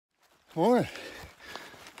Morning.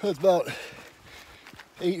 It's about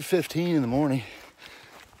 8:15 in the morning.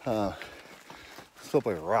 I slept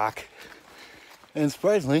like a rock. And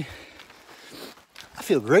surprisingly, I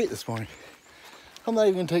feel great this morning. I'm not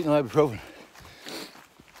even gonna take no ibuprofen.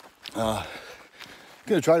 Gonna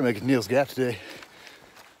try to make it Neil's Gap today.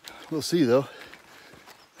 We'll see though.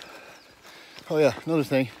 Oh yeah, another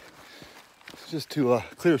thing, just to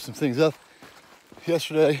clear some things up.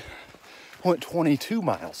 Yesterday, I went 22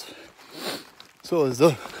 miles. So is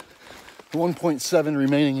the 1.7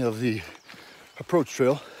 remaining of the approach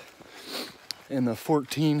trail and the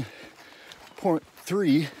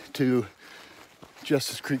 14.3 to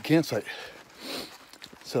Justice Creek campsite.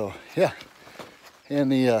 So yeah,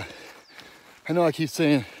 and the I know I keep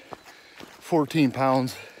saying 14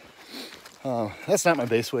 pounds. That's not my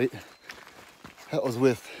base weight. That was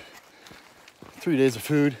with 3 days of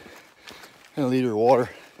food and a liter of water.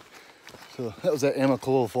 So that was at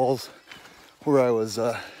Amicalola Falls, where I was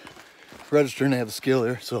registering to have a scale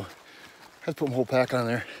there. So I had to put my whole pack on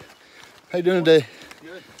there. How you doing today?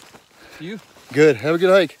 Good. You? Good. Have a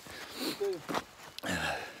good hike.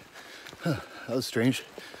 That was strange,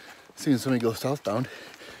 seeing somebody go southbound.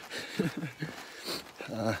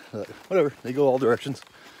 But whatever, they go all directions.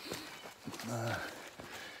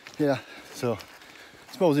 Yeah, so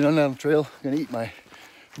supposing I'm down the trail, gonna eat my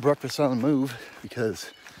breakfast on the move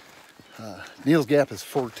because Neil's Gap is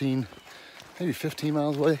 14, maybe 15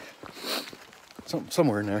 miles away,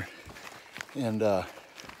 somewhere in there. And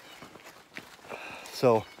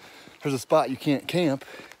so there's a spot you can't camp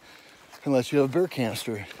unless you have a bear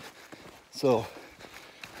canister. So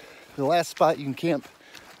the last spot you can camp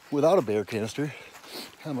without a bear canister,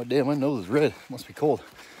 oh my damn, my nose is red, must be cold,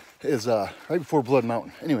 is right before Blood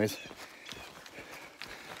Mountain. Anyways,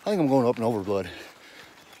 I think I'm going up and over Blood.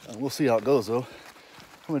 We'll see how it goes though.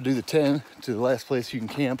 I'm gonna do the 10 to the last place you can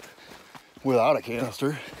camp without a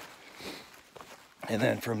canister. And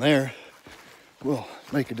then from there, we'll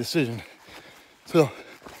make a decision. So,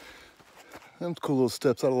 them cool little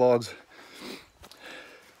steps out of logs.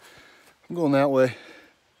 I'm going that way.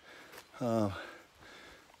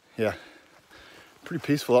 Yeah, pretty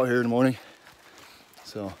peaceful out here in the morning.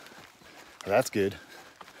 So, that's good.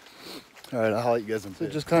 All right, I'll let you guys in. So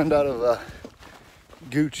just climbed out of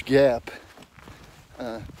Gooch Gap.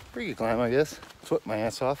 Pretty good climb, I guess. Sweat my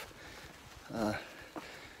ass off.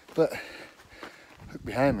 But look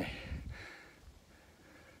behind me.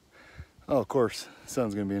 Oh, of course, the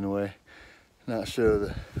sun's gonna be in the way. Not show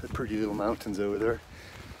the pretty little mountains over there.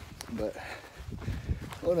 But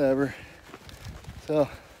whatever. So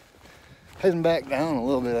heading back down a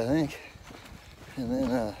little bit, I think. And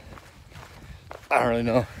then I don't really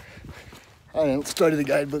know. I didn't study the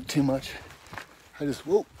guidebook too much. I just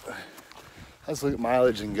look at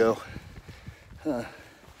mileage and go.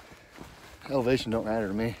 Elevation don't matter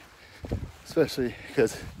to me, especially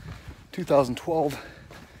because 2012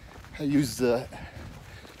 I used the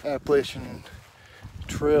Appalachian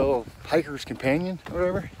Trail Hiker's Companion or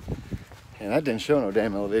whatever, and that didn't show no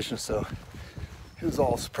damn elevation, so it was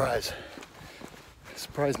all surprise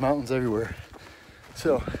mountains everywhere.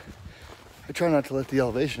 So I try not to let the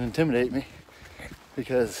elevation intimidate me,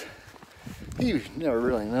 because you never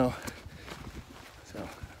really know. So,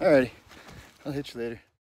 alrighty, I'll hit you later.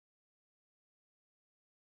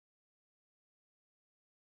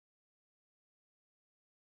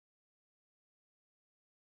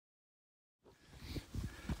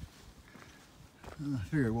 I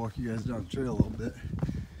figured I'd walk you guys down the trail a little bit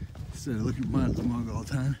instead of looking at mine as a mug all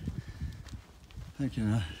the time. I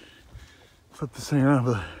can flip this thing around,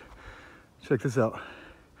 but check this out.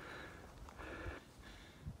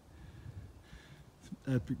 Some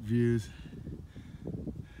epic views.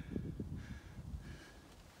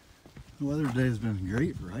 The weather today has been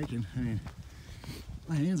great for hiking. I mean,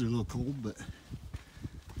 my hands are a little cold, but I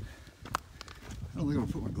don't think I'm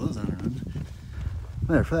gonna put my gloves on or anything.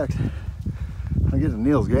 Matter of fact, when I get to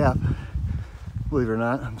Neil's Gap, believe it or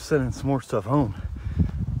not, I'm sending some more stuff home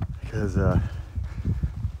because I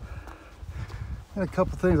got a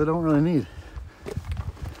couple things I don't really need.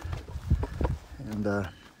 And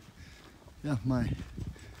yeah, my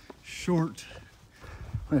short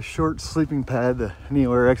sleeping pad, the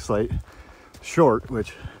Neo Air X Lite, short,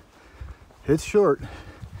 which it's short.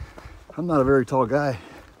 I'm not a very tall guy,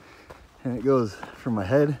 and it goes from my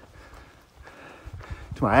head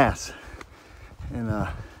to my ass. And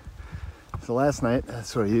so last night,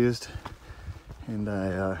 that's what I used, and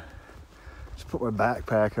I just put my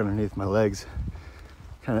backpack underneath my legs,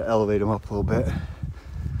 kind of elevate them up a little bit.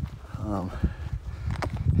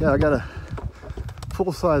 Yeah, I got a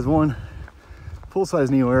full-size Neo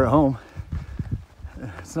Air at home.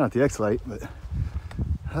 It's not the X-Lite, but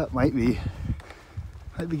that might be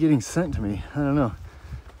getting sent to me. I don't know.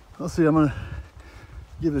 I'll see. I'm gonna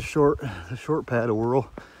give the short pad a whirl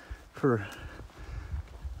for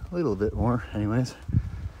a little bit more. Anyways, I'm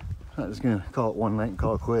not just gonna call it one night and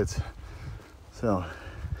call it quits. So,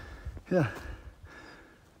 yeah.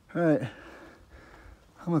 All right.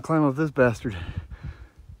 I'm gonna climb up this bastard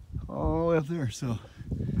all the way up there. So,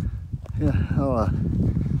 yeah, I'll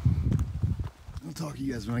talk to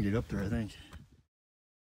you guys when I get up there, I think.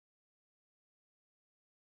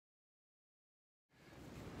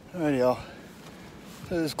 Alright, y'all.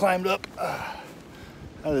 So I just climbed up out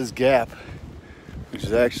of this gap, which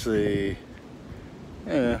is actually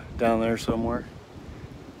down there somewhere.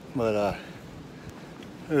 But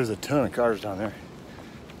there's a ton of cars down there.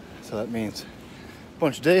 So that means a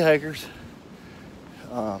bunch of day hikers.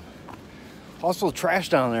 Also trash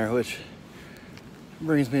down there, which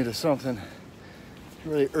brings me to something that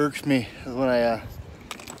really irks me is when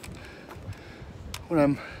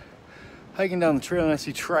I'm hiking down the trail and I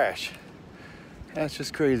see trash. That's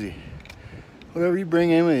just crazy. Whatever you bring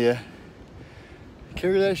in with you,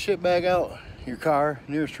 carry that shit back out. Your car,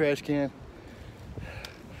 nearest trash can,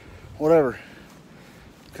 whatever.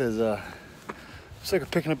 Because I'm sick of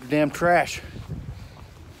picking up your damn trash.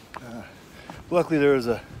 Luckily there was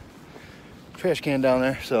a trash can down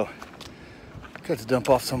there, so I got to dump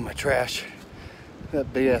off some of my trash.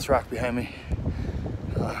 That big ass rock behind me.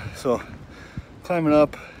 So climbing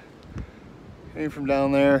up, came from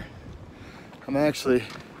down there. I'm actually,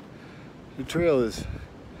 the trail is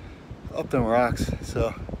up them rocks,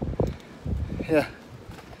 so yeah.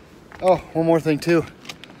 Oh, one more thing too.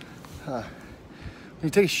 When you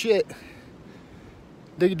take a shit,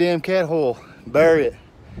 dig a damn cat hole, bury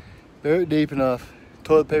it deep enough,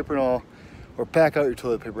 toilet paper and all, or pack out your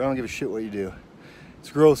toilet paper. I don't give a shit what you do. It's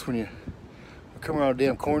gross when you come around a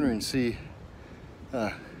damn corner and see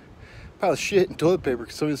a pile of shit and toilet paper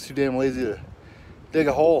because somebody's too damn lazy to dig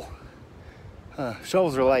a hole.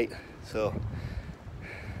 Shovels are light, so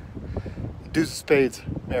deuce of spades,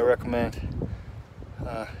 may I recommend.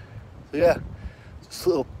 So yeah, just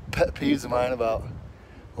little pet peeves of mine about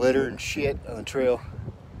litter and shit on the trail.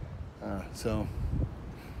 So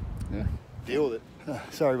yeah, deal with it.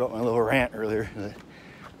 Sorry about my little rant earlier, but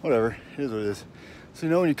whatever, it is what it is. So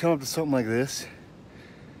when you come up to something like this,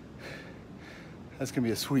 that's gonna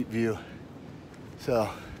be a sweet view. So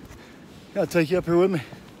I'll take you up here with me.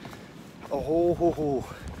 Oh,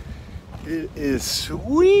 it is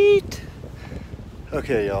sweet.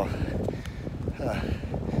 Okay, y'all.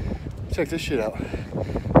 Check this shit out.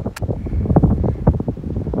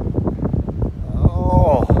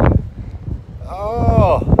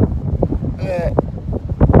 Yeah.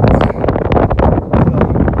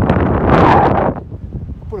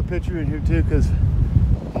 Put a picture in here too, because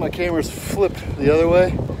my camera's flipped the other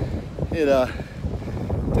way. It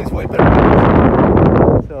takes way better.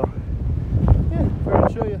 So yeah, trying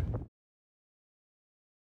to show you.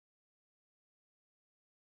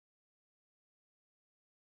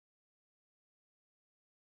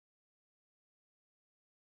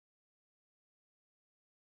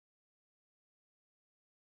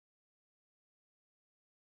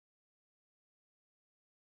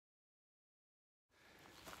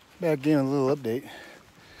 Back in a little update.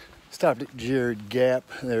 Stopped at Jared Gap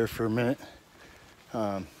there for a minute.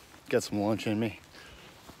 Got some lunch in me.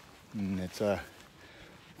 And it's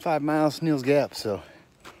 5 miles Neal's Gap, so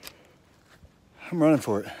I'm running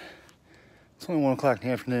for it. It's only 1 o'clock in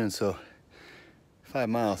the afternoon, so 5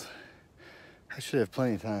 miles. I should have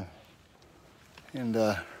plenty of time. And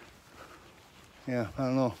yeah, I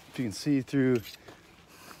don't know if you can see through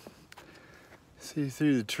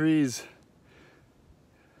the trees.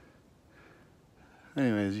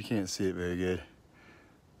 Anyways, you can't see it very good.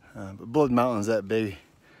 But Blood Mountain's that big.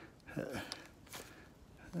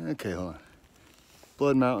 Okay, hold on.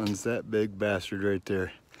 Blood Mountain's that big bastard right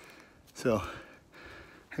there. So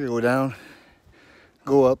I gotta go down,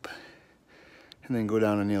 go up, and then go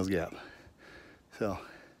down to Neal's Gap. So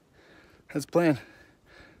that's the plan.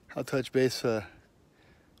 I'll touch base when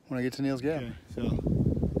I get to Neal's Gap. Okay, so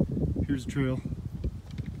here's the trail.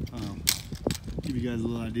 Give you guys a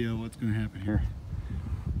little idea of what's gonna happen here.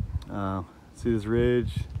 See this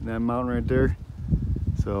ridge, that mountain right there?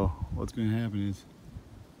 So what's gonna happen is,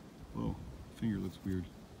 whoa, finger looks weird.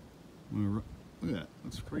 Look at that,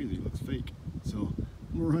 looks crazy, looks fake. So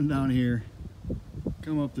I'm gonna run down here,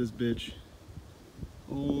 come up this bitch,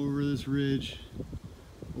 over this ridge,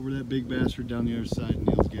 over that big bastard down the other side of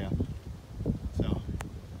Neal's Gap. So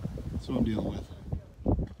that's what I'm dealing with.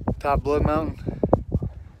 Top Blood Mountain,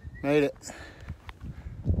 made it.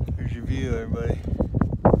 Here's your view, everybody.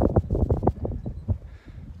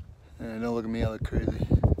 know, look at me, I look crazy.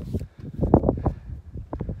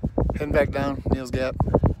 Heading back down, Neil's Gap,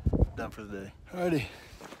 done for the day. Alrighty,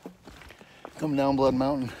 coming down Blood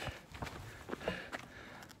Mountain.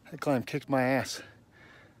 That climb kicked my ass,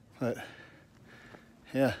 but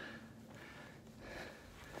yeah.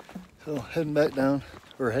 So heading back down,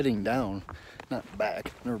 or heading down, not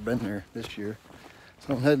back, never been there this year.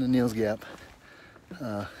 So I'm heading to Neil's Gap.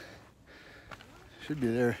 Should be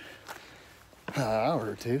there an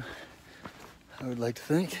hour or two, I would like to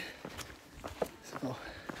think. So,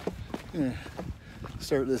 yeah,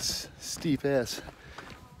 start this steep ass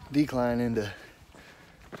decline into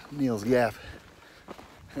Neil's Gap.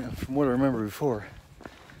 And from what I remember before,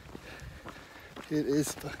 it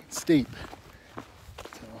is fucking steep.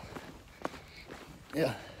 So,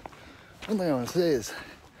 yeah. One thing I want to say is,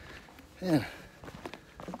 man,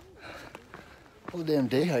 all the damn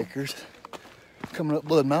day hikers coming up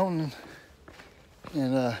Blood Mountain,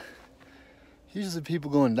 and usually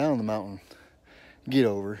people going down the mountain get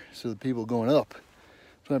over, so the people going up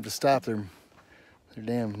don't have to stop their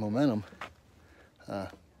damn momentum.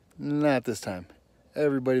 Not this time.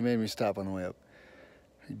 Everybody made me stop on the way up.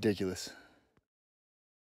 Ridiculous.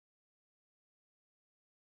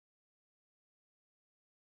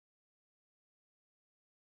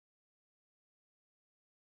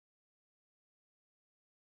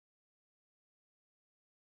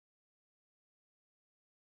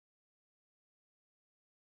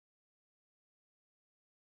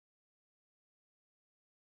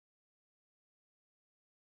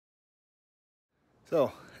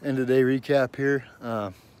 So, end of day recap here.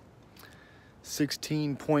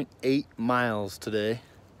 16.8 miles today,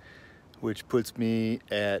 which puts me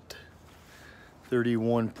at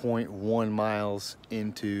 31.1 miles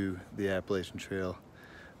into the Appalachian Trail,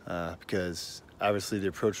 because obviously the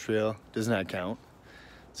approach trail does not count.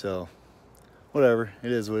 So, whatever,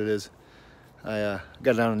 it is what it is. I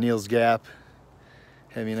got down to Neil's Gap,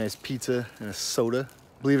 had me a nice pizza and a soda.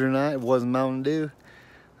 Believe it or not, it wasn't Mountain Dew.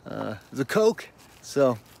 It was a Coke.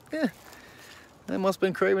 So, yeah, I must have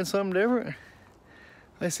been craving something different.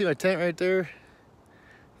 I see my tent right there,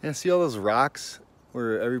 and I see all those rocks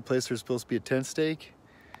where every place there's supposed to be a tent stake.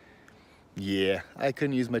 Yeah, I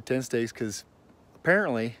couldn't use my tent stakes because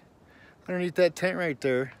apparently underneath that tent right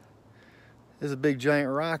there is a big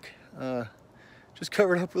giant rock, just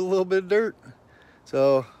covered up with a little bit of dirt.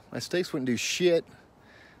 So my stakes wouldn't do shit.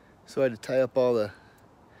 So I had to tie up all the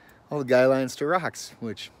guy lines to rocks,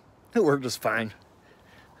 which it worked just fine.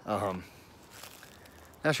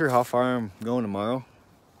 Not sure how far I'm going tomorrow.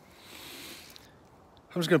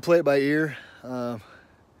 I'm just gonna play it by ear. I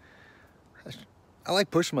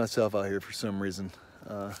like pushing myself out here for some reason,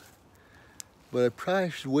 but I probably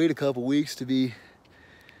should wait a couple weeks to be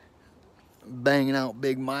banging out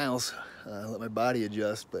big miles, let my body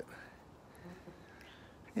adjust. But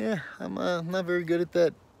yeah, I'm not very good at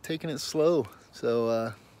that, taking it slow.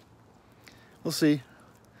 So we'll see.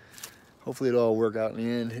 Hopefully it'll all work out in the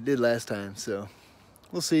end. It did last time, so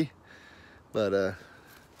we'll see. But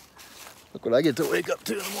look what I get to wake up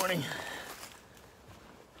to in the morning.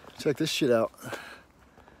 Check this shit out.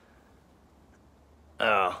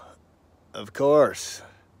 Oh, of course.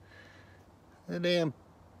 The damn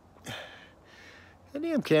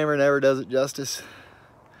camera never does it justice.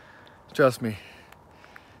 Trust me,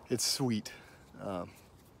 it's sweet. I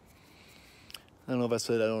don't know if I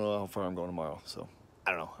said I don't know how far I'm going tomorrow, so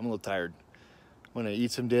I don't know. I'm a little tired. I'm gonna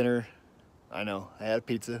eat some dinner. I know I had a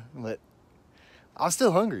pizza, but I was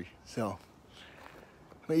still hungry, so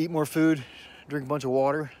I'm gonna eat more food, drink a bunch of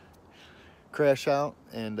water, crash out,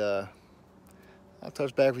 and I'll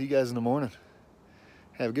touch back with you guys in the morning.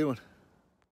 Have a good one.